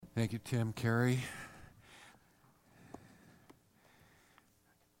Thank you, Tim Carey.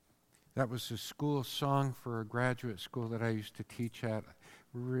 That was a school song for a graduate school that I used to teach at.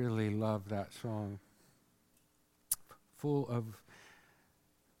 Really love that song. Full of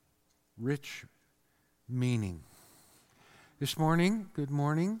rich meaning. This morning, good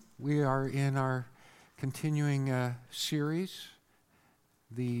morning, we are in our continuing series,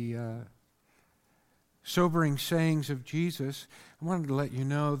 the Sobering Sayings of Jesus. I wanted to let you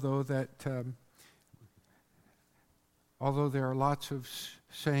know, though, that although there are lots of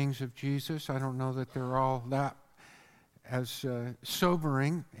sayings of Jesus, I don't know that they're all that as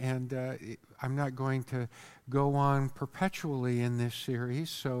sobering, and I'm not going to go on perpetually in this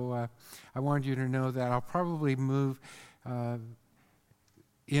series, so I wanted you to know that I'll probably move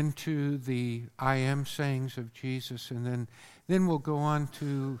into the I am sayings of Jesus, and then we'll go on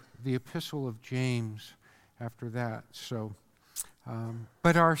to the Epistle of James after that. So,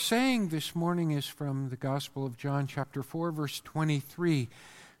 but our saying this morning is from the Gospel of John, chapter 4, verse 23.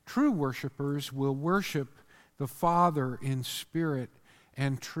 True worshipers will worship the Father in spirit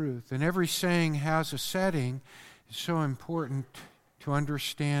and truth. And every saying has a setting. It's so important to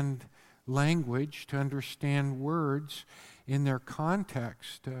understand language, to understand words in their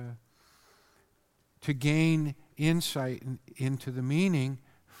context, to gain insight into the meaning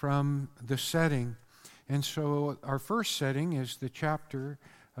from the setting. And so our first setting is the chapter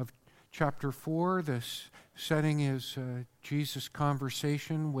 4. This setting is Jesus'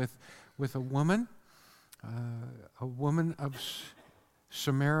 conversation with a woman of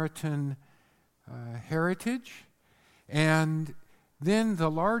Samaritan heritage. And then the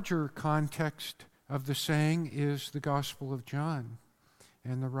larger context of the saying is the Gospel of John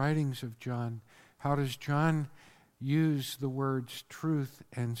and the writings of John. How does John use the words truth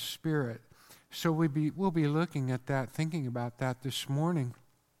and spirit? So we'll be looking at that, thinking about that this morning.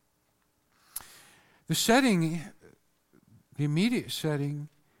 The setting, the immediate setting,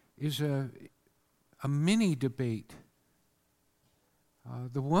 is a mini debate.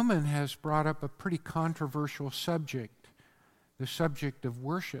 The woman has brought up a pretty controversial subject, the subject of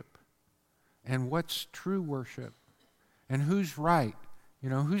worship, and what's true worship, and who's right,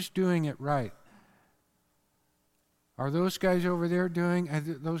 who's doing it right. Are those guys over there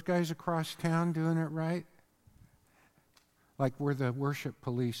those guys across town doing it right? Like we're the worship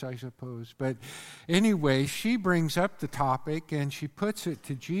police, I suppose. But anyway, she brings up the topic and she puts it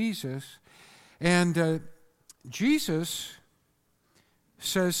to Jesus. And Jesus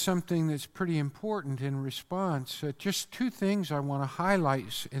says something that's pretty important in response. Just two things I want to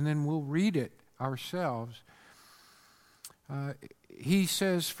highlight, and then we'll read it ourselves. He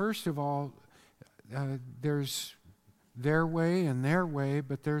says, first of all, there's their way and their way,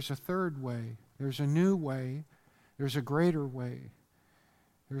 but there's a third way. There's a new way. There's a greater way.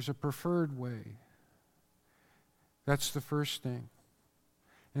 There's a preferred way. That's the first thing.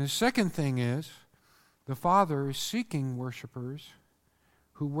 And the second thing is, the Father is seeking worshipers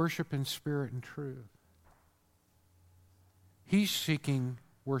who worship in spirit and truth. He's seeking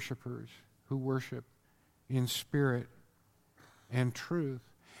worshipers who worship in spirit and truth.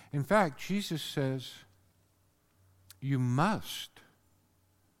 In fact, Jesus says, you must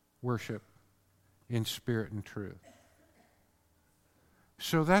worship in spirit and truth.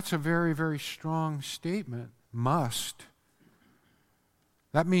 So that's a very, very strong statement. Must.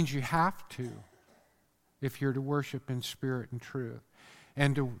 That means you have to, if you're to worship in spirit and truth,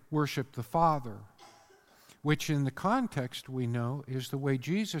 and to worship the Father, which in the context we know is the way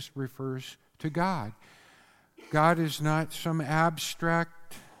Jesus refers to God. God is not some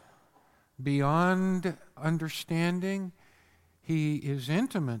abstract, beyond understanding. He is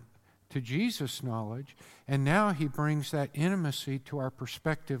intimate to Jesus' knowledge, and now he brings that intimacy to our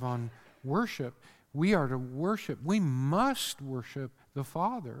perspective on worship. We are to worship. We must worship the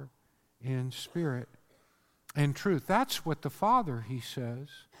Father in spirit and truth. That's what the Father, he says,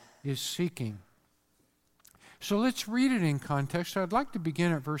 is seeking. So let's read it in context. I'd like to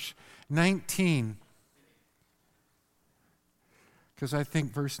begin at verse 19, because I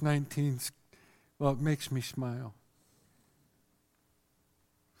think verse 19, it makes me smile.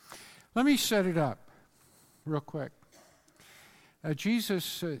 Let me set it up real quick.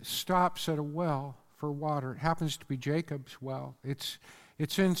 Jesus stops at a well for water. It happens to be Jacob's well. It's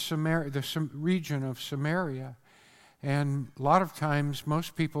in Samaria, the region of Samaria. And a lot of times,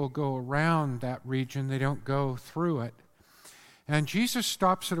 most people go around that region. They don't go through it. And Jesus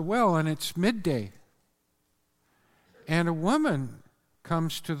stops at a well, and it's midday. And a woman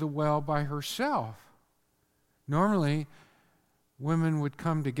comes to the well by herself. Normally, women would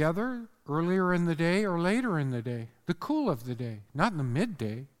come together earlier in the day or later in the day, the cool of the day, not in the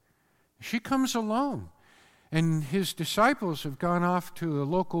midday. She comes alone. And his disciples have gone off to a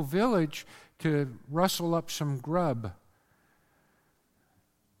local village to rustle up some grub.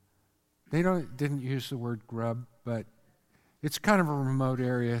 They didn't use the word grub, but it's kind of a remote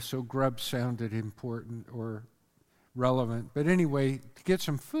area, so grub sounded important or relevant. But anyway, to get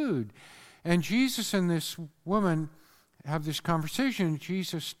some food. And Jesus and this woman have this conversation.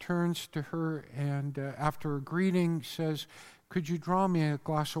 Jesus turns to her and after a greeting says, "Could you draw me a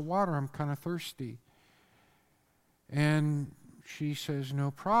glass of water? I'm kind of thirsty." And she says,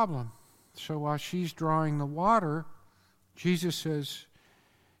 "No problem." So while she's drawing the water, Jesus says,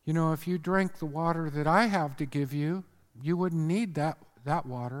 "You know, if you drank the water that I have to give you, you wouldn't need that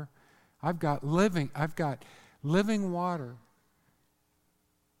water. I've got living water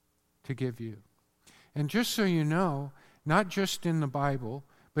to give you." And just so you know, not just in the Bible,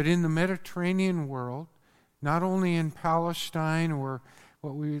 but in the Mediterranean world, not only in Palestine or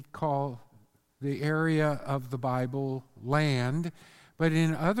what we would call the area of the Bible land, but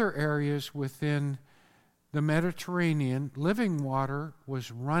in other areas within the Mediterranean, living water was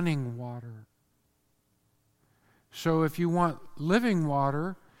running water. So if you want living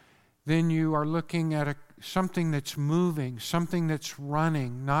water, then you are looking at something that's moving, something that's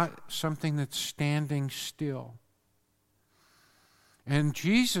running, not something that's standing still. And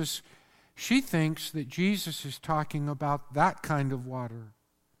she thinks that Jesus is talking about that kind of water,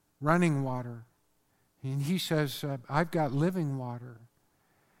 running water. And he says, "I've got living water."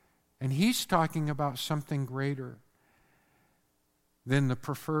 And he's talking about something greater than the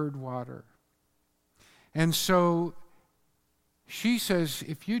preferred water. And so she says,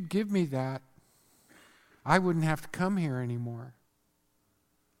 "If you'd give me that, I wouldn't have to come here anymore.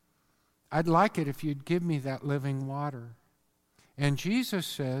 I'd like it if you'd give me that living water." And Jesus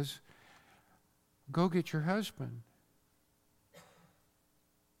says, "Go get your husband."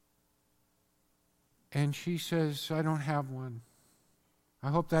 And she says, "I don't have one." I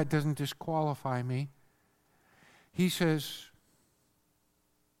hope that doesn't disqualify me. He says,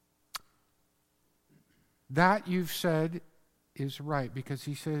 "That you've said is right," because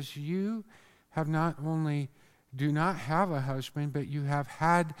he says, "You have not only do not have a husband, but you have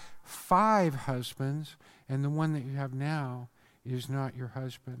had 5 husbands, and the one that you have now is not your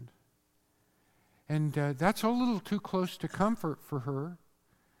husband." And that's a little too close to comfort for her.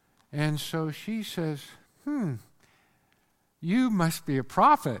 And so she says, "You must be a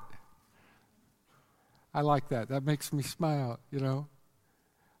prophet." I like that. That makes me smile, you know.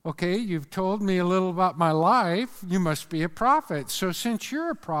 Okay, you've told me a little about my life. You must be a prophet. So since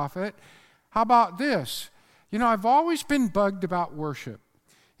you're a prophet, how about this? You know, I've always been bugged about worship.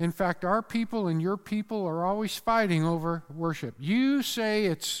 In fact, our people and your people are always fighting over worship. You say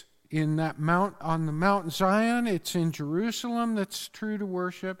it's in that on the Mount Zion, it's in Jerusalem that's true to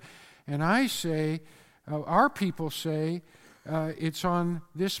worship. And I say, our people say, it's on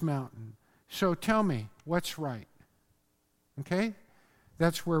this mountain. So tell me, what's right? Okay?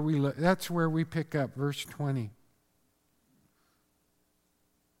 That's where we pick up verse 20.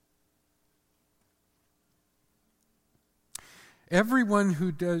 Everyone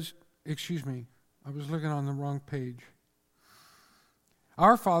who does, I was looking on the wrong page.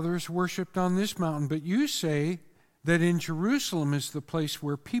 Our fathers worshipped on this mountain, but you say that in Jerusalem is the place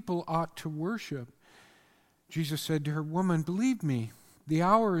where people ought to worship. Jesus said to her, "Woman, believe me, the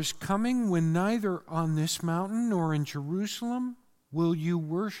hour is coming when neither on this mountain nor in Jerusalem will you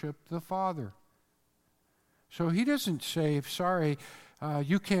worship the Father." So he doesn't say, "Sorry,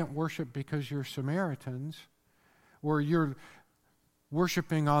 you can't worship because you're Samaritans," or "You're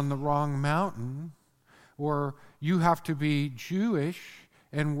worshiping on the wrong mountain," or "You have to be Jewish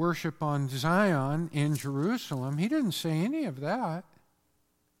and worship on Zion in Jerusalem." He didn't say any of that.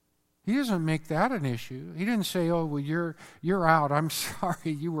 He doesn't make that an issue. He didn't say, "Oh, well, you're out. I'm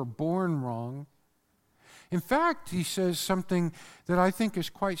sorry, you were born wrong." In fact, he says something that I think is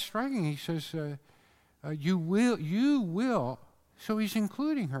quite striking. He says, you will. So he's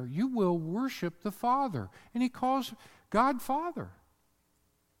including her. You will worship the Father. And he calls God Father.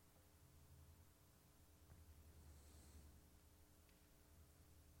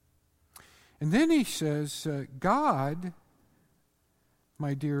 And then he says, God,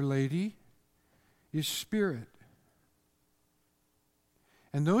 my dear lady, is spirit.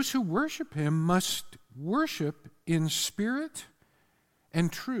 And those who worship him must worship in spirit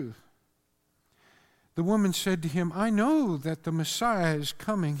and truth. The woman said to him, "I know that the Messiah is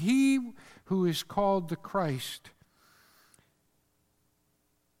coming, he who is called the Christ.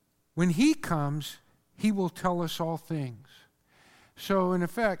 When he comes, he will tell us all things." So in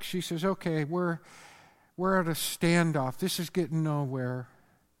effect, she says, "Okay, we're at a standoff. This is getting nowhere.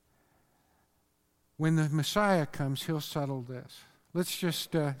 when the Messiah comes, he'll settle this.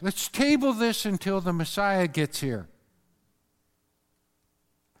 Let's table this until the Messiah gets here.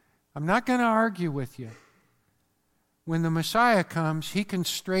 I'm not going to argue with you. When the Messiah comes, he can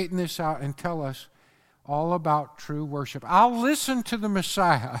straighten this out and tell us all about true worship. I'll listen to the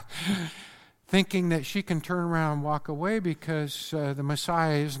Messiah, thinking that she can turn around and walk away because the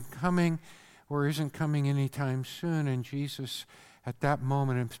Messiah isn't coming or isn't coming anytime soon. And Jesus, at that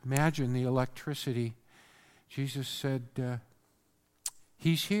moment, imagine the electricity. Jesus said,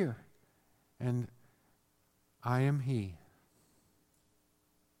 He's here, and I am He.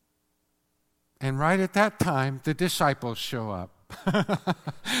 And right at that time, the disciples show up.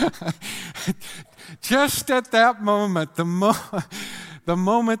 Just at that moment, the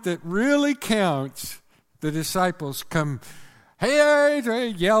moment that really counts, the disciples come,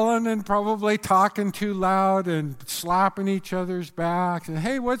 hey, yelling and probably talking too loud and slapping each other's backs. And,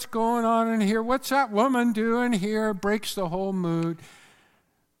 hey, what's going on in here? What's that woman doing here? Breaks the whole mood.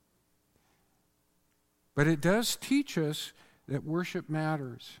 But it does teach us that worship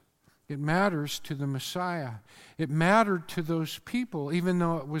matters. It matters to the Messiah. It mattered to those people, even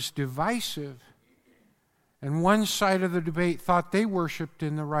though it was divisive. And one side of the debate thought they worshiped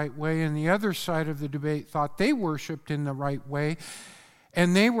in the right way, and the other side of the debate thought they worshiped in the right way.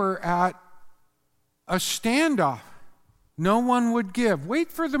 And they were at a standoff. No one would give.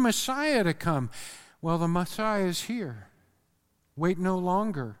 Wait for the Messiah to come. Well, the Messiah is here. Wait no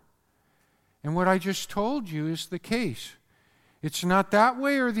longer. And what I just told you is the case. It's not that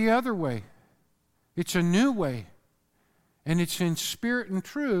way or the other way. It's a new way. And it's in spirit and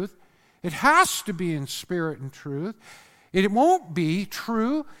truth. It has to be in spirit and truth. It won't be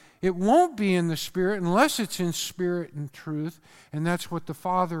true. It won't be in the Spirit unless it's in spirit and truth. And that's what the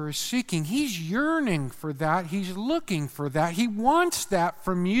Father is seeking. He's yearning for that. He's looking for that. He wants that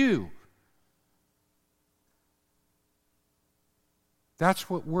from you. That's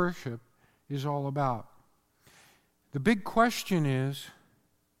what worship is all about. The big question is,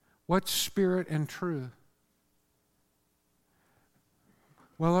 what's spirit and truth?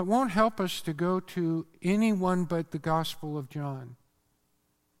 Well, it won't help us to go to anyone but the Gospel of John.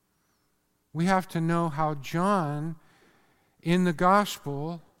 We have to know how John, in the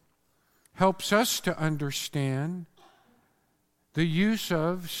Gospel, helps us to understand the use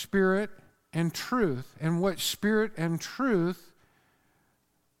of spirit and truth, and what spirit and truth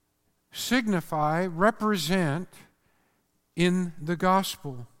signify, represent in the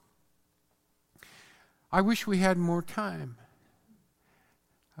gospel. I wish we had more time.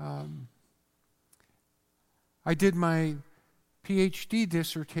 I did my PhD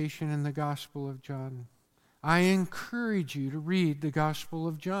dissertation in the Gospel of John. I encourage you to read the Gospel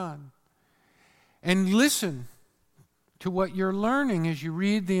of John and listen to what you're learning as you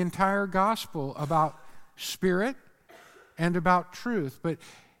read the entire Gospel about spirit and about truth. But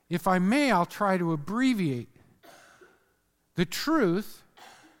if I may, I'll try to abbreviate. The truth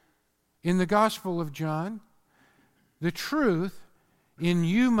in the Gospel of John, the truth in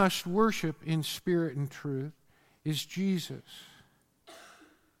you must worship in spirit and truth, is Jesus.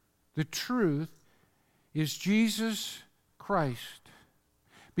 The truth is Jesus Christ.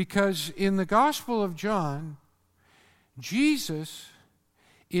 Because in the Gospel of John, Jesus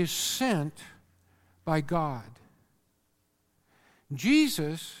is sent by God.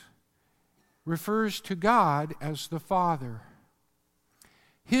 Jesus refers to God as the Father.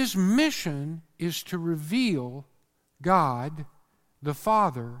 His mission is to reveal God, the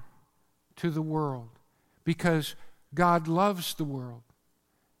Father, to the world, because God loves the world.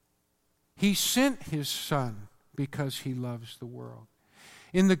 He sent His Son because He loves the world.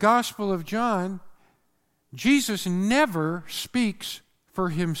 In the Gospel of John, Jesus never speaks for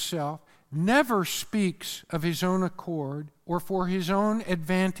Himself, never speaks of His own accord or for His own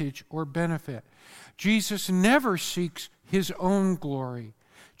advantage or benefit. Jesus never seeks His own glory.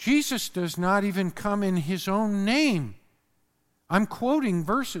 Jesus does not even come in His own name. I'm quoting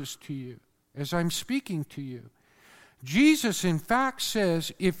verses to you as I'm speaking to you. Jesus, in fact,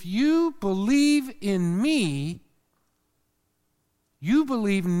 says, if you believe in me, you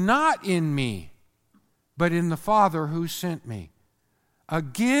believe not in me, but in the Father who sent me.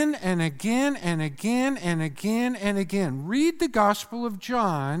 Again and again and again and again and again. Read the Gospel of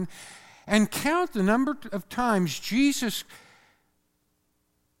John and count the number of times Jesus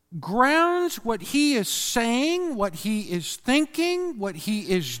grounds what He is saying, what He is thinking, what He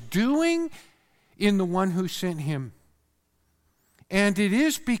is doing in the one who sent Him. And it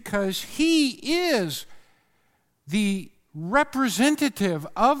is because He is the representative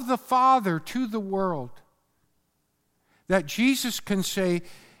of the Father to the world that Jesus can say,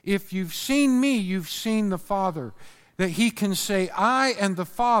 if you've seen me, you've seen the Father. That he can say, I and the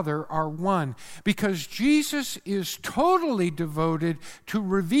Father are one. Because Jesus is totally devoted to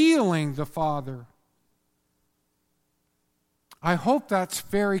revealing the Father. I hope that's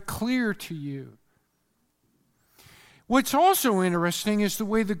very clear to you. What's also interesting is the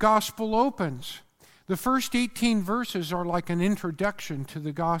way the gospel opens. The first 18 verses are like an introduction to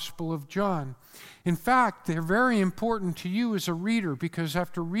the Gospel of John. In fact, they're very important to you as a reader because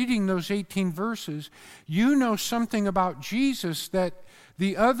after reading those 18 verses, you know something about Jesus that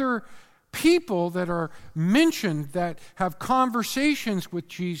the other people that are mentioned that have conversations with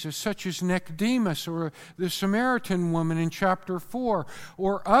Jesus, such as Nicodemus or the Samaritan woman in chapter 4,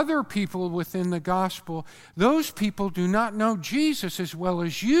 or other people within the gospel, those people do not know Jesus as well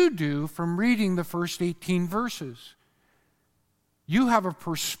as you do from reading the first 18 verses. You have a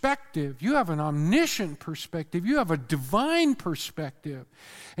perspective. You have an omniscient perspective. You have a divine perspective.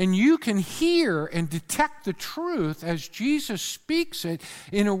 And you can hear and detect the truth as Jesus speaks it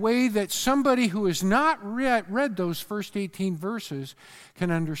in a way that somebody who has not read those first 18 verses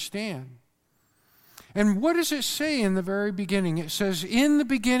can understand. And what does it say in the very beginning? It says, in the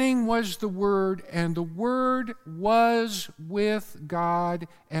beginning was the Word, and the Word was with God,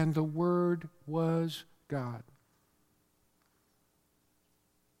 and the Word was God.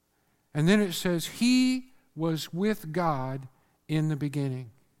 And then it says, he was with God in the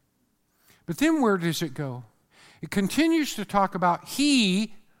beginning. But then where does it go? It continues to talk about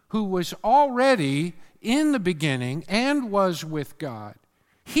he who was already in the beginning and was with God.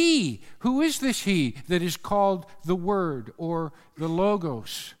 He, who is this he that is called the Word or the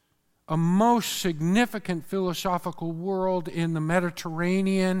Logos? A most significant philosophical world in the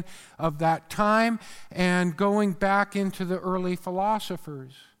Mediterranean of that time and going back into the early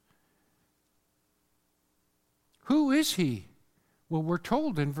philosophers. Who is he? Well, we're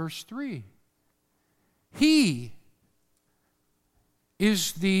told in verse 3. He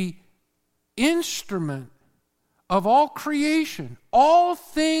is the instrument of all creation. All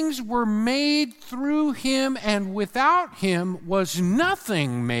things were made through him, and without him was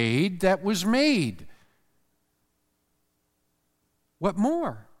nothing made that was made. What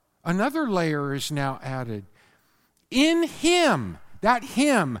more? Another layer is now added. In him, that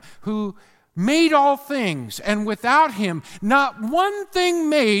him who made all things, and without him not one thing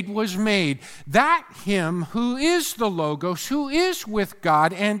made was made. That him who is the Logos, who is with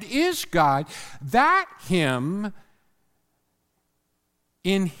God and is God, that him,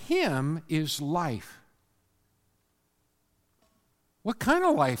 in him is life. What kind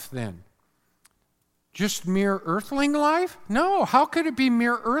of life then? Just mere earthling life? No, how could it be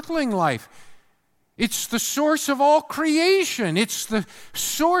mere earthling life? It's the source of all creation. It's the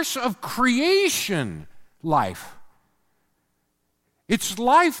source of creation life. It's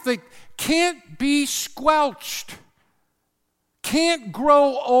life that can't be squelched, can't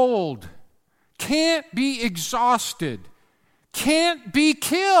grow old, can't be exhausted, can't be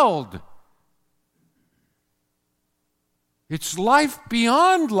killed. It's life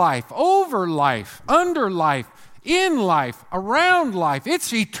beyond life, over life, under life, in life, around life.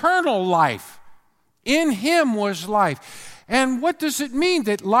 It's eternal life. In him was life. And what does it mean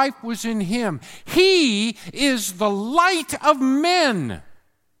that life was in him? He is the light of men.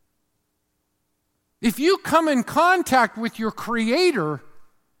 If you come in contact with your Creator,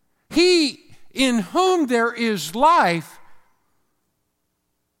 he in whom there is life,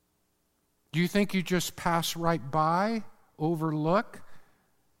 do you think you just pass right by, overlook?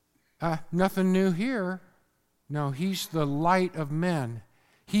 Nothing new here. No, he's the light of men.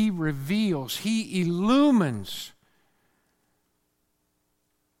 He reveals, he illumines.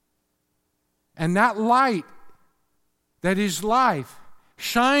 And that light that is life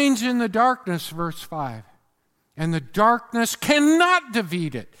shines in the darkness, verse 5. And the darkness cannot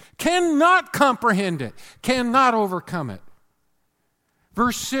defeat it, cannot comprehend it, cannot overcome it.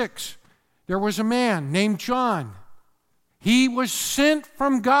 Verse 6, there was a man named John. He was sent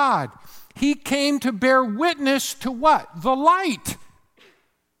from God. He came to bear witness to what? The light.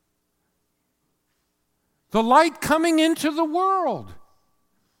 The light coming into the world.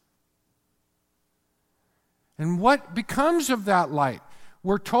 And what becomes of that light?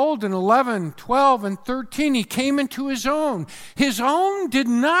 We're told in 11, 12, and 13, he came into his own. His own did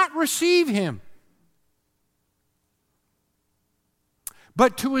not receive him.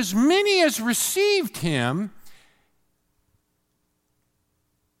 But to as many as received him,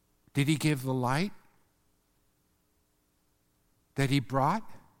 did he give the light that he brought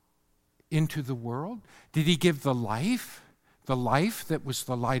into the world? Did he give the life that was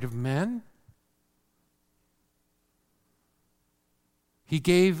the light of men? He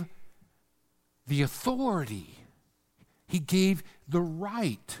gave the authority. He gave the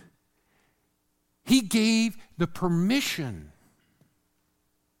right. He gave the permission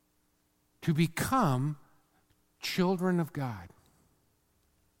to become children of God.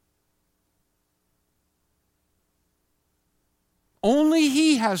 Only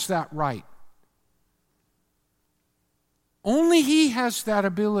He has that right. Only He has that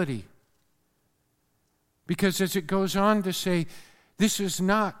ability. Because as it goes on to say, this is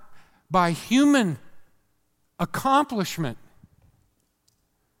not by human accomplishment,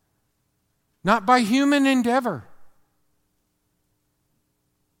 not by human endeavor,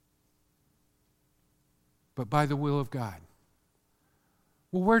 but by the will of God.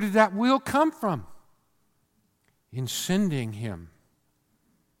 Well, where did that will come from? In sending Him.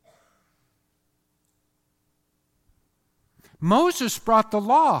 Moses brought the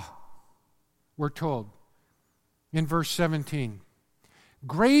law, we're told, in verse 17.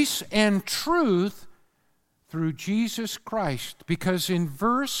 Grace and truth through Jesus Christ. Because in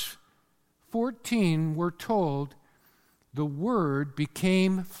verse 14, we're told, the Word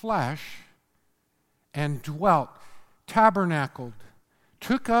became flesh and dwelt, tabernacled,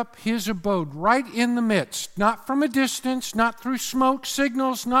 took up His abode right in the midst, not from a distance, not through smoke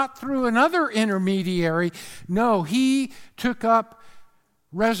signals, not through another intermediary. No, He took up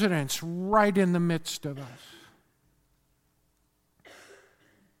residence right in the midst of us.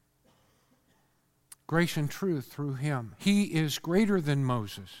 Grace and truth through Him. He is greater than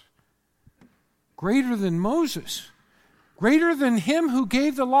Moses. Greater than Moses. Greater than Him who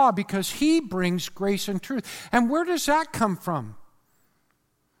gave the law, because He brings grace and truth. And where does that come from?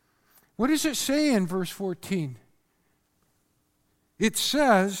 What does it say in verse 14? It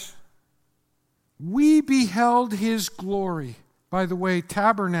says, we beheld His glory. By the way,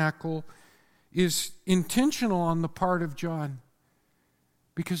 tabernacle is intentional on the part of John,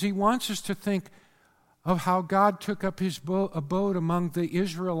 because he wants us to think of how God took up His abode among the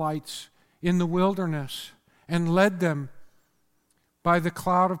Israelites in the wilderness and led them by the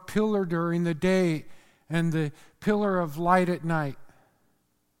cloud of pillar during the day and the pillar of light at night.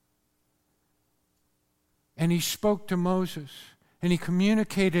 And He spoke to Moses, and He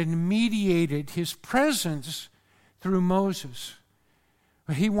communicated and mediated His presence through Moses.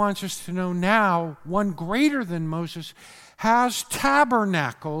 But He wants us to know now, one greater than Moses has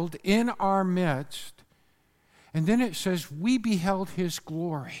tabernacled in our midst. And then it says, we beheld His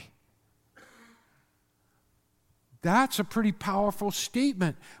glory. That's a pretty powerful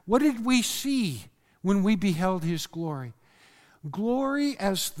statement. What did we see when we beheld His glory? Glory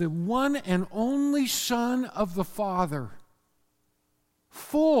as the one and only Son of the Father,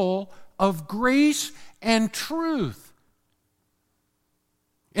 full of grace and truth.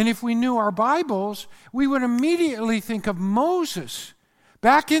 And if we knew our Bibles, we would immediately think of Moses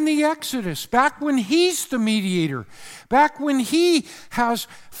back in the Exodus, back when he's the mediator, back when he has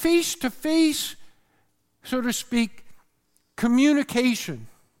face-to-face, so to speak, communication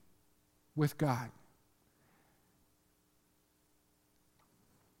with God.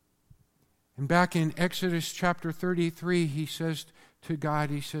 And back in Exodus chapter 33, he says to God,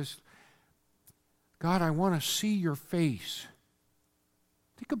 he says, God, I want to see your face.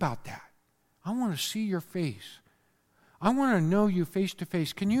 Think about that. I want to see your face. I want to know you face to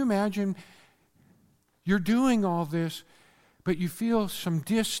face. Can you imagine you're doing all this, but you feel some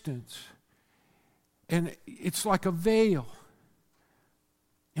distance, and it's like a veil.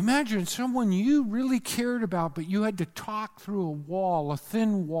 Imagine someone you really cared about, but you had to talk through a wall, a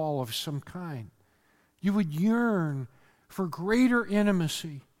thin wall of some kind. You would yearn for greater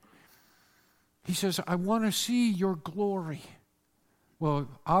intimacy. He says, I want to see your glory. Well,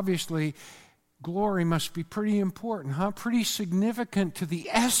 obviously, glory must be pretty important, huh? Pretty significant to the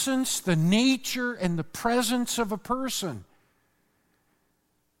essence, the nature, and the presence of a person.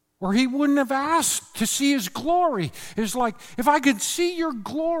 Or He wouldn't have asked to see His glory. It's like, if I could see your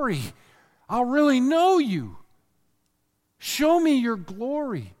glory, I'll really know you. Show me your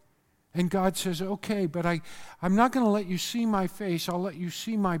glory. And God says, okay, but I'm not going to let you see my face. I'll let you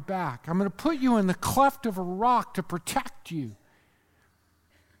see my back. I'm going to put you in the cleft of a rock to protect you.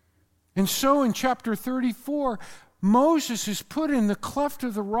 And so in chapter 34, Moses is put in the cleft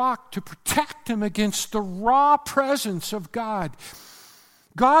of the rock to protect him against the raw presence of God.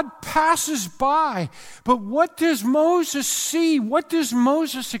 God passes by, but what does Moses see? What does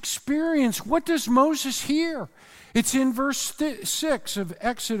Moses experience? What does Moses hear? It's in verse 6 of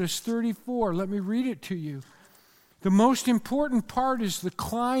Exodus 34. Let me read it to you. The most important part is the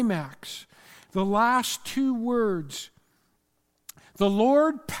climax, the last two words. The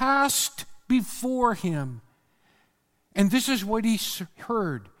Lord passed before him, And this is what he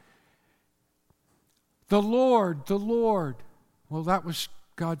heard. The Lord, the Lord. Well, that was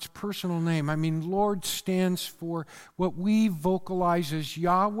God's personal name. I mean, Lord stands for what we vocalize as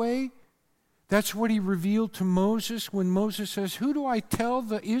Yahweh. That's what he revealed to Moses when Moses says, who do I tell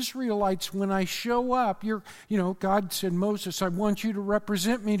the Israelites when I show up? God said, Moses, I want you to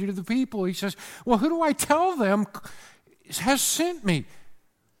represent me to the people. He says, well, who do I tell them has sent me?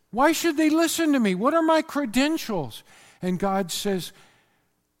 Why should they listen to me? What are my credentials? And God says,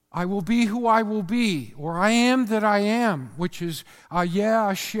 I will be who I will be, or I am that I am, which is Ayeh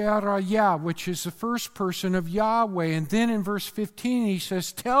Asher Ayeh, which is the first person of Yahweh. And then in verse 15 he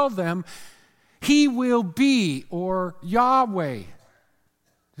says, tell them, He will be, or Yahweh.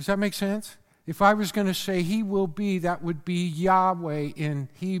 Does that make sense? If I was going to say He will be, that would be Yahweh in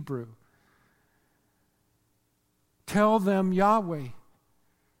Hebrew. Tell them Yahweh.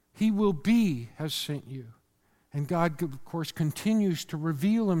 He will be has sent you. And God, of course, continues to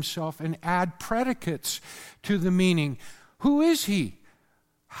reveal Himself and add predicates to the meaning. Who is He?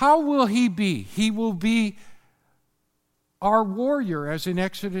 How will He be? He will be our warrior, as in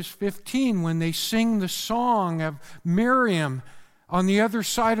Exodus 15, when they sing the song of Miriam on the other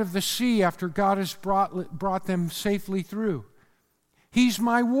side of the sea after God has brought them safely through. He's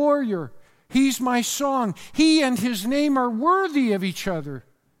my warrior. He's my song. He and His name are worthy of each other.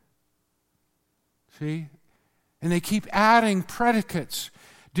 See? And they keep adding predicates,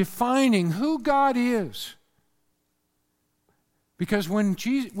 defining who God is. Because when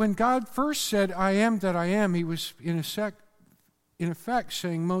God first said, I am that I am, He was in effect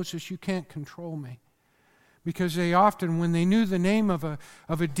saying, Moses, you can't control me. Because they often, when they knew the name of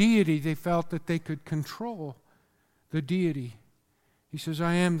a deity, they felt that they could control the deity. He says,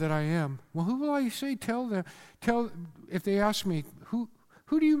 I am that I am. Well, who will I say? If they ask me, who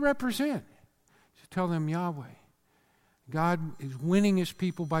do you represent? Tell them Yahweh. God is winning His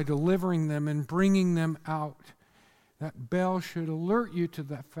people by delivering them and bringing them out. That bell should alert you to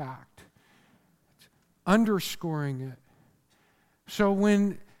that fact. It's underscoring it. So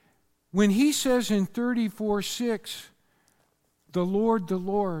when He says in 34:6, the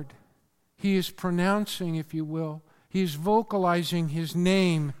Lord, He is pronouncing, if you will, He is vocalizing His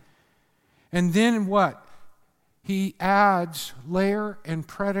name. And then what? He adds layer and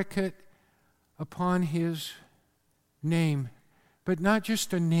predicate upon His name, but not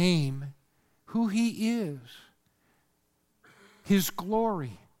just a name, who He is. His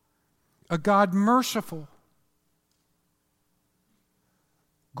glory, a God merciful,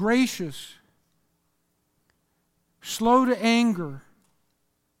 gracious, slow to anger,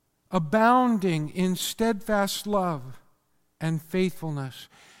 abounding in steadfast love and faithfulness.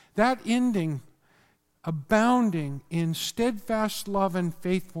 That ending, abounding in steadfast love and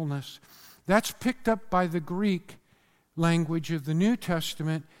faithfulness, that's picked up by the Greek language of the New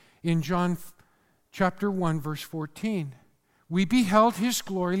Testament in John chapter 1, verse 14. We beheld His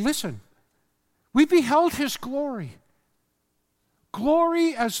glory. Listen, we beheld His glory.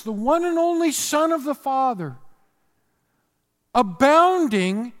 Glory as the one and only Son of the Father,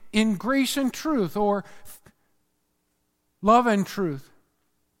 abounding in grace and truth, or love and truth,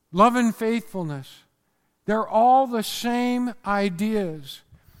 love and faithfulness. They're all the same ideas.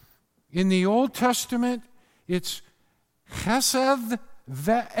 In the Old Testament, it's chesed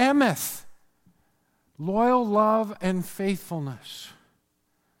ve'emeth, loyal love and faithfulness.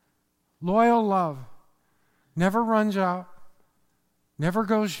 Loyal love never runs out, never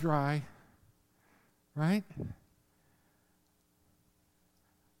goes dry, right?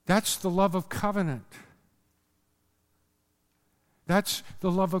 That's the love of covenant. That's the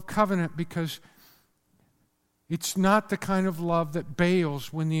love of covenant because it's not the kind of love that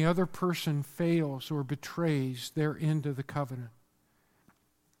bails when the other person fails or betrays their end of the covenant.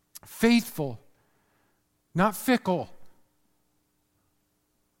 Faithful, not fickle.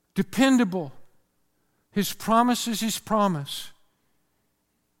 Dependable. His promise is His promise.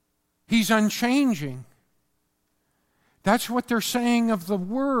 He's unchanging. That's what they're saying of the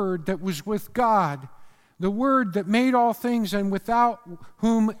Word that was with God, the Word that made all things and without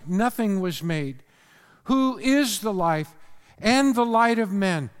whom nothing was made, who is the life and the light of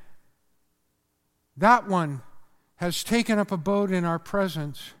men. That one has taken up abode in our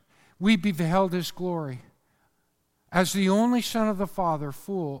presence. We beheld His glory as the only Son of the Father,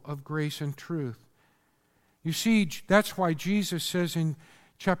 full of grace and truth. You see, that's why Jesus says in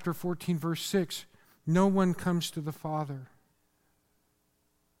chapter 14, verse 6, no one comes to the Father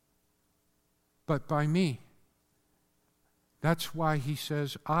but by me. That's why He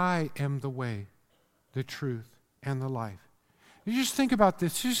says, I am the way, the truth, and the life. You just think about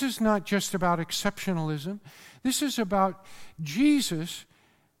this. This is not just about exceptionalism. This is about Jesus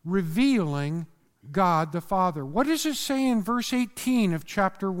revealing God the Father. What does it say in verse 18 of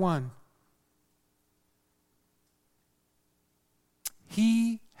chapter 1?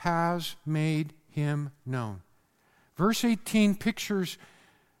 He has made him known. Verse 18 pictures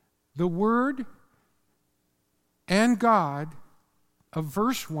the Word and God of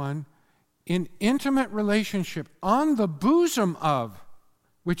verse 1 in intimate relationship, on the bosom of,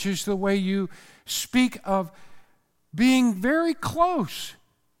 which is the way you speak of being very close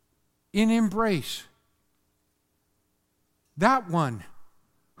in embrace. That one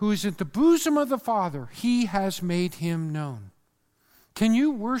who is at the bosom of the Father, he has made him known. Can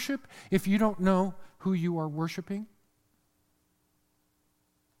you worship if you don't know who you are worshiping?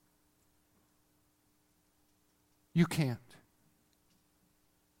 You can't.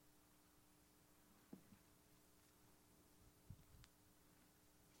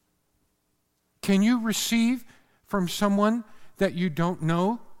 Can you receive from someone that you don't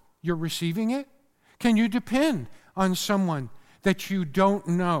know you're receiving it? Can you depend on someone that you don't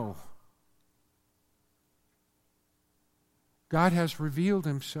know? God has revealed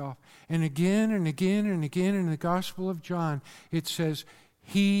himself. And again and again and again in the Gospel of John, it says,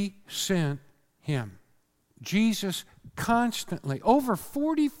 he sent him. Jesus constantly, over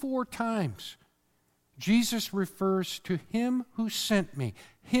 44 times, Jesus refers to him who sent me.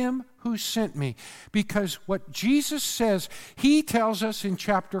 Him who sent me. Because what Jesus says, he tells us in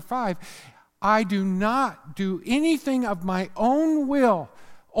chapter 5, I do not do anything of my own will,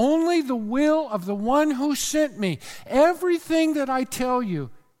 only the will of the one who sent me. Everything that I tell you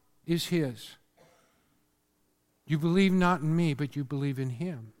is his. You believe not in me, but you believe in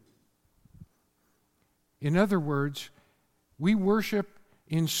him. In other words, we worship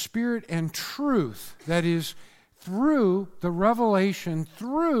in spirit and truth, that is, through the revelation,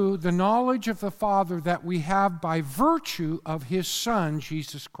 through the knowledge of the Father that we have by virtue of his Son,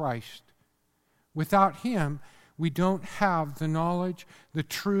 Jesus Christ. Without him, we don't have the knowledge, the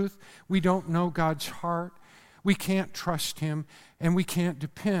truth. We don't know God's heart. We can't trust him, and we can't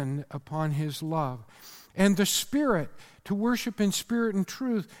depend upon his love. And the Spirit, to worship in spirit and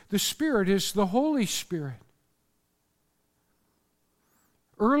truth, the Spirit is the Holy Spirit.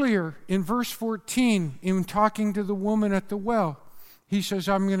 Earlier in verse 14, in talking to the woman at the well, he says,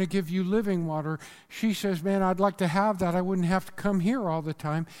 I'm going to give you living water. She says, man, I'd like to have that. I wouldn't have to come here all the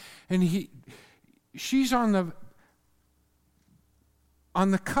time. And she's on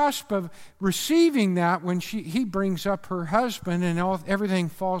the cusp of receiving that when he brings up her husband and everything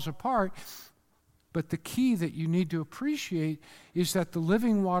falls apart. But the key that you need to appreciate is that the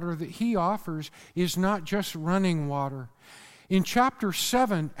living water that he offers is not just running water. In chapter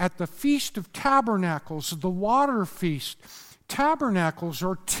 7, at the Feast of Tabernacles, the water feast, tabernacles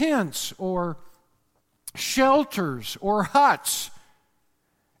are tents or shelters or huts.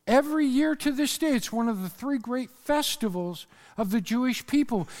 Every year to this day, it's one of the 3 great festivals of the Jewish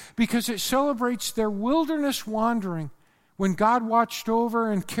people because it celebrates their wilderness wandering when God watched over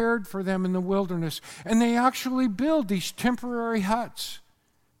and cared for them in the wilderness. And they actually build these temporary huts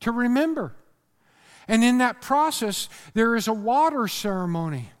to remember. And in that process, there is a water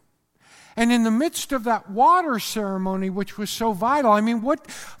ceremony. And in the midst of that water ceremony, which was so vital,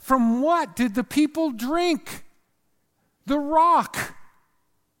 from what did the people drink? The rock.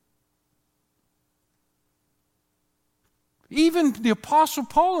 Even the Apostle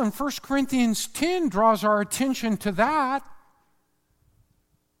Paul in 1 Corinthians 10 draws our attention to that.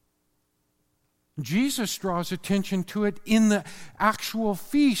 Jesus draws attention to it in the actual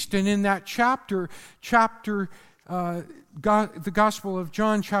feast and in that the Gospel of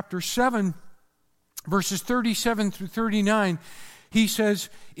John, chapter 7, verses 37 through 39. He says,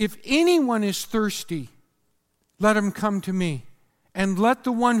 if anyone is thirsty, let him come to me, and let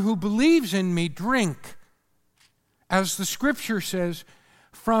the one who believes in me drink. As the Scripture says,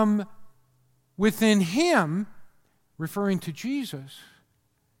 from within him, referring to Jesus,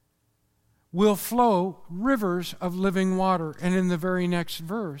 will flow rivers of living water. And in the very next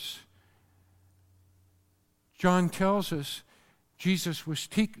verse, John tells us Jesus was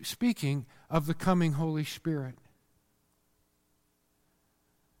speaking of the coming Holy Spirit.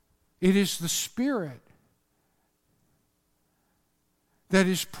 It is the Spirit that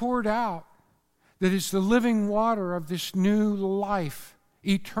is poured out, that is the living water of this new life,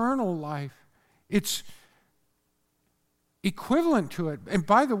 eternal life. It's equivalent to it. And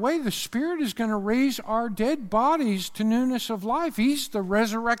by the way, the Spirit is going to raise our dead bodies to newness of life. He's the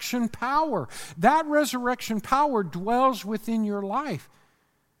resurrection power. That resurrection power dwells within your life.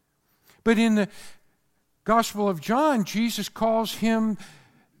 But in Gospel of John, Jesus calls him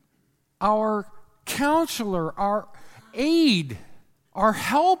our counselor, our aid, our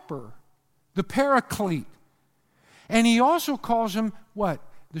helper, the Paraclete. And he also calls him what?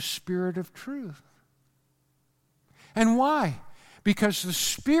 The Spirit of truth. And why? Because the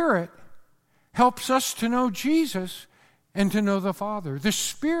Spirit helps us to know Jesus and to know the Father. The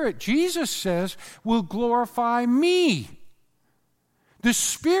Spirit, Jesus says, will glorify me. The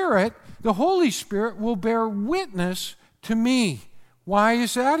Spirit, the Holy Spirit, will bear witness to me. Why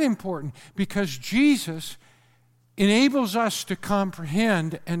is that important? Because Jesus enables us to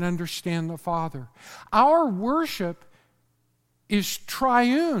comprehend and understand the Father. Our worship is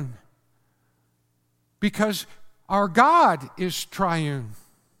triune because our God is triune,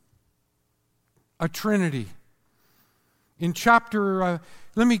 a Trinity. In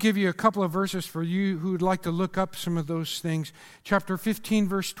let me give you a couple of verses for you who would like to look up some of those things. Chapter 15,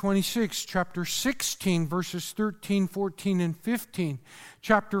 verse 26. Chapter 16, verses 13, 14, and 15.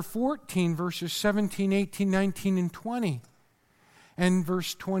 Chapter 14, verses 17, 18, 19, and 20. And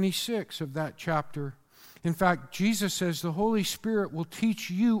verse 26 of that chapter. In fact, Jesus says the Holy Spirit will teach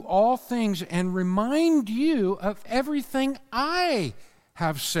you all things and remind you of everything I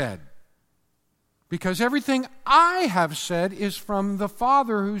have said. Because everything I have said is from the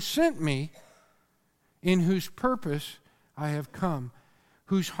Father who sent me, in whose purpose I have come,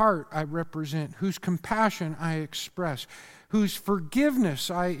 whose heart I represent, whose compassion I express, whose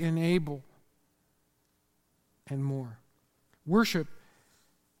forgiveness I enable, and more. Worship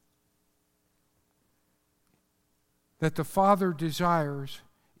that the Father desires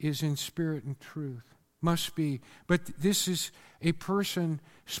is in spirit and truth. Must be. But this is a person,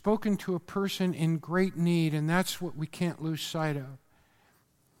 spoken to a person in great need, and that's what we can't lose sight of.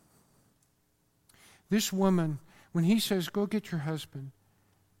 This woman, when he says, go get your husband,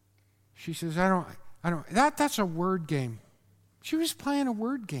 she says, I don't, that's a word game. She was playing a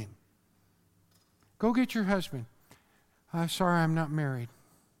word game. Go get your husband. Sorry, I'm not married.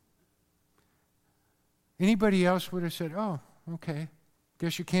 Anybody else would have said, oh, okay,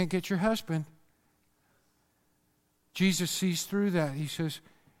 guess you can't get your husband. Jesus sees through that. He says,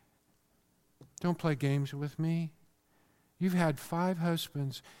 don't play games with me. You've had 5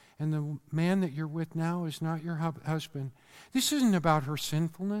 husbands, and the man that you're with now is not your husband. This isn't about her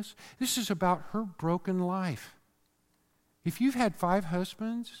sinfulness. This is about her broken life. If you've had 5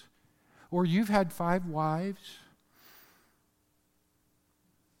 husbands, or you've had 5 wives,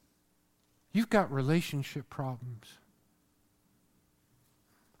 you've got relationship problems.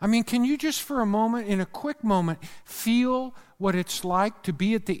 I mean, can you just for a moment, in a quick moment, feel what it's like to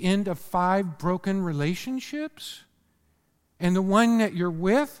be at the end of 5 broken relationships? And the one that you're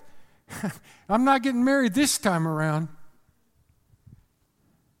with, I'm not getting married this time around.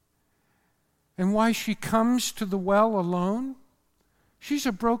 And why she comes to the well alone? She's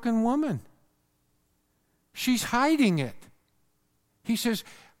a broken woman. She's hiding it. He says,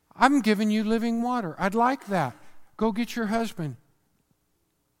 I'm giving you living water. I'd like that. Go get your husband.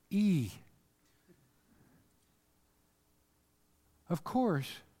 Of course,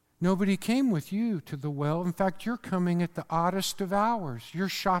 nobody came with you to the well. In fact, you're coming at the oddest of hours. You're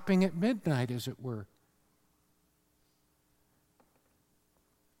shopping at midnight, as it were.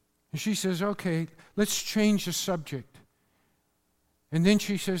 And she says, okay, let's change the subject. And then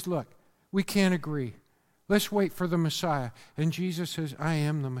she says, look, we can't agree. Let's wait for the Messiah. And Jesus says, I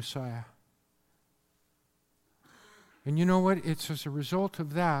am the Messiah. And you know what? It's as a result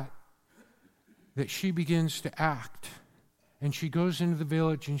of that she begins to act. And she goes into the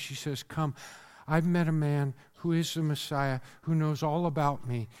village and she says, come, I've met a man who is the Messiah, who knows all about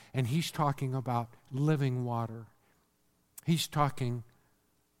me. And he's talking about living water. He's talking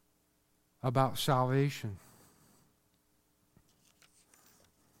about salvation.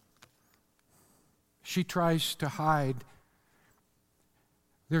 She tries to hide.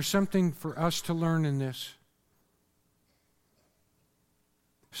 There's something for us to learn in this.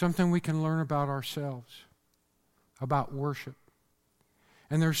 Something we can learn about ourselves, about worship.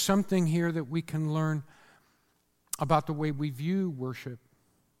 And there's something here that we can learn about the way we view worship.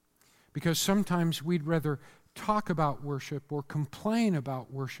 Because sometimes we'd rather talk about worship or complain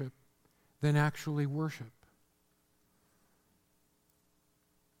about worship than actually worship.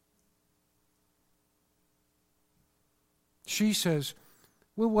 She says,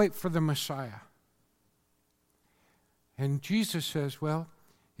 we'll wait for the Messiah. And Jesus says, well,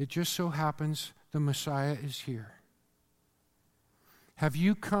 it just so happens the Messiah is here. Have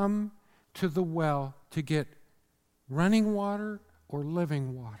you come to the well to get running water or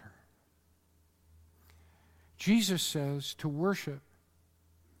living water? Jesus says to worship,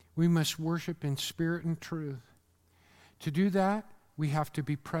 We must worship in spirit and truth. To do that, we have to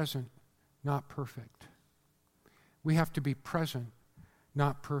be present, not perfect. We have to be present,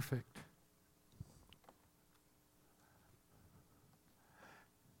 not perfect.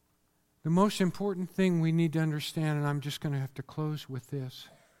 The most important thing we need to understand, and I'm just going to have to close with this.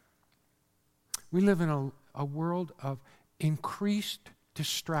 We live in a world of increased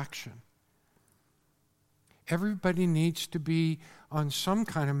distraction. Everybody needs to be on some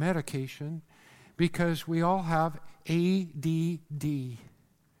kind of medication because we all have ADD,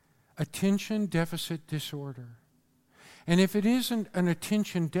 attention deficit disorder. And if it isn't an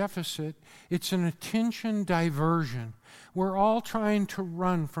attention deficit, it's an attention diversion. We're all trying to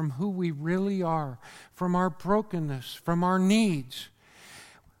run from who we really are, from our brokenness, from our needs.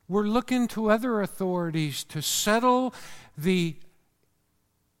 We're looking to other authorities to settle the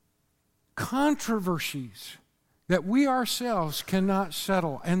controversies that we ourselves cannot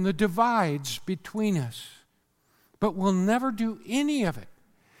settle and the divides between us. But we'll never do any of it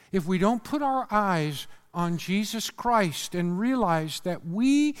if we don't put our eyes on Jesus Christ and realize that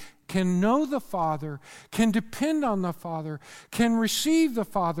we can know the Father, can depend on the Father, can receive the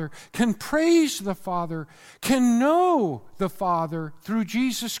Father, can praise the Father, can know the Father through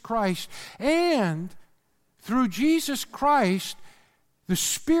Jesus Christ, and through Jesus Christ, the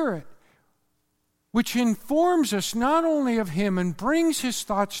Spirit, which informs us not only of Him and brings His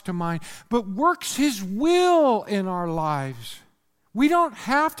thoughts to mind, but works His will in our lives. We don't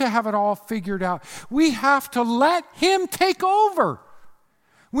have to have it all figured out. We have to let Him take over.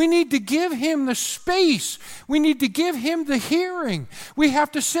 We need to give Him the space. We need to give Him the hearing. We have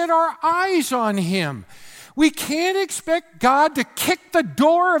to set our eyes on Him. We can't expect God to kick the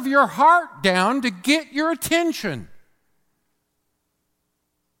door of your heart down to get your attention.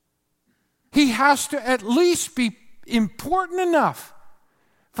 He has to at least be important enough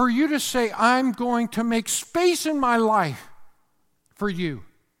for you to say, I'm going to make space in my life for you.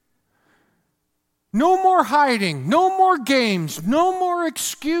 No more hiding, no more games, no more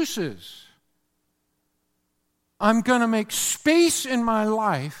excuses. I'm going to make space in my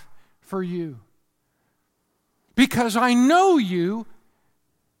life for you. Because I know you,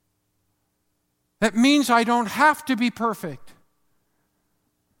 that means I don't have to be perfect.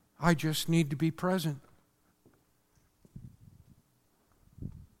 I just need to be present.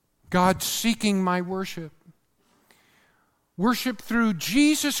 God's seeking my worship. Worship through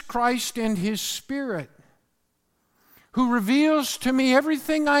Jesus Christ and His Spirit, who reveals to me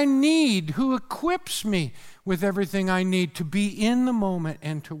everything I need, who equips me with everything I need to be in the moment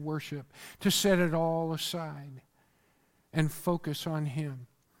and to worship, to set it all aside and focus on Him.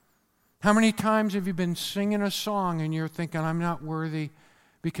 How many times have you been singing a song and you're thinking, I'm not worthy,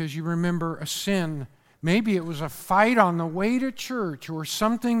 because you remember a sin? Maybe it was a fight on the way to church or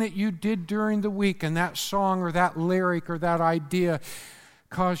something that you did during the week, and that song or that lyric or that idea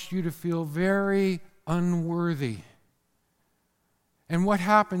caused you to feel very unworthy. And what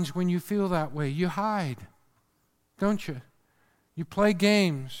happens when you feel that way? You hide, don't you? You play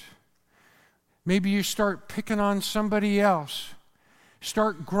games. Maybe you start picking on somebody else.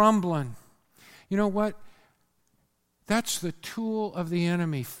 Start grumbling. You know what? That's the tool of the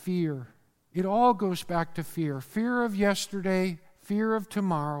enemy, fear. It all goes back to fear. Fear of yesterday, fear of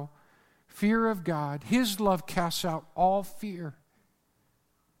tomorrow, fear of God. His love casts out all fear,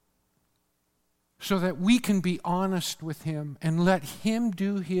 so that we can be honest with Him and let Him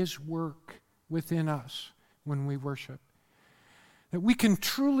do His work within us when we worship. That we can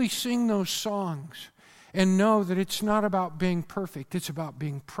truly sing those songs and know that it's not about being perfect, it's about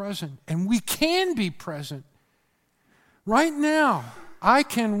being present. And we can be present. Right now, I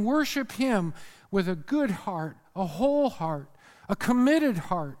can worship Him with a good heart, a whole heart, a committed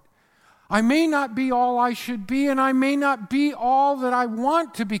heart. I may not be all I should be, and I may not be all that I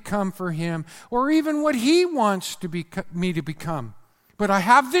want to become for Him, or even what He wants me to become. But I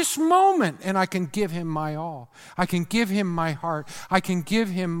have this moment, and I can give Him my all. I can give Him my heart. I can give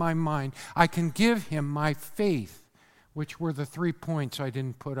Him my mind. I can give Him my faith, which were the 3 points I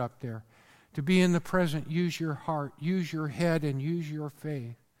didn't put up there. To be in the present, use your heart, use your head, and use your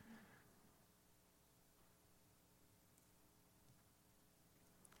faith.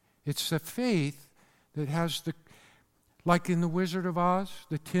 It's the faith that has like in the Wizard of Oz,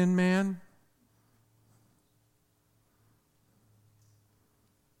 the Tin Man.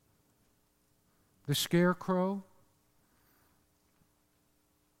 The Scarecrow.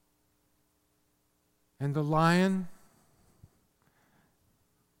 And the lion,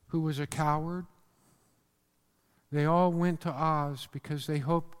 who was a coward. They all went to Oz because they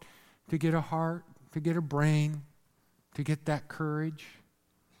hoped to get a heart, to get a brain, to get that courage.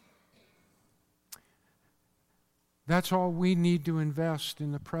 That's all we need to invest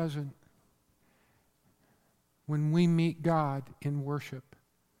in the present when we meet God in worship.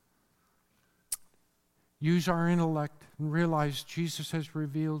 Use our intellect and realize Jesus has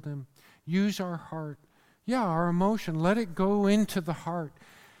revealed him. Use our heart. Yeah, our emotion. Let it go into the heart.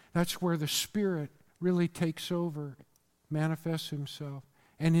 That's where the Spirit really takes over, manifests himself.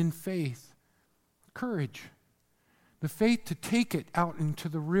 And in faith, courage. The faith to take it out into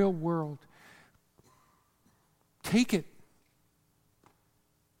the real world. Take it.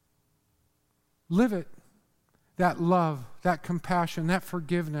 Live it. That love, that compassion, that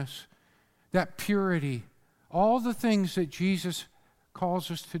forgiveness, that purity. All the things that Jesus calls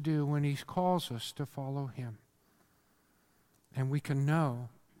us to do when he calls us to follow him. And we can know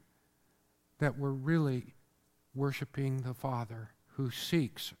that we're really worshiping the Father who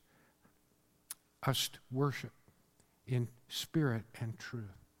seeks us to worship in spirit and truth.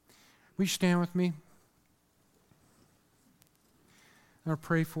 Will you stand with me? I'll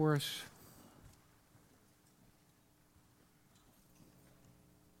pray for us.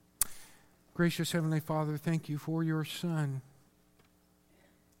 Gracious Heavenly Father, thank you for your Son.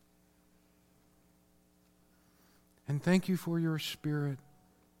 And thank you for your Spirit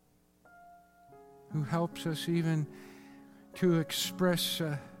who helps us even to express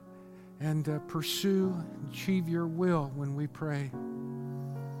and pursue, achieve your will when we pray.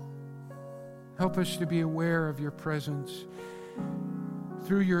 Help us to be aware of your presence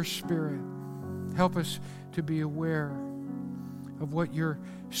through your Spirit. Help us to be aware of what you're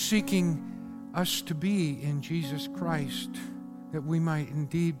seeking us to be in Jesus Christ, that we might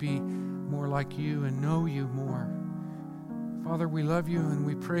indeed be more like you and know you more. Father, we love you and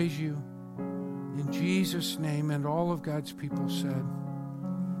we praise you in Jesus' name, and all of God's people said,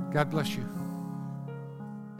 God bless you.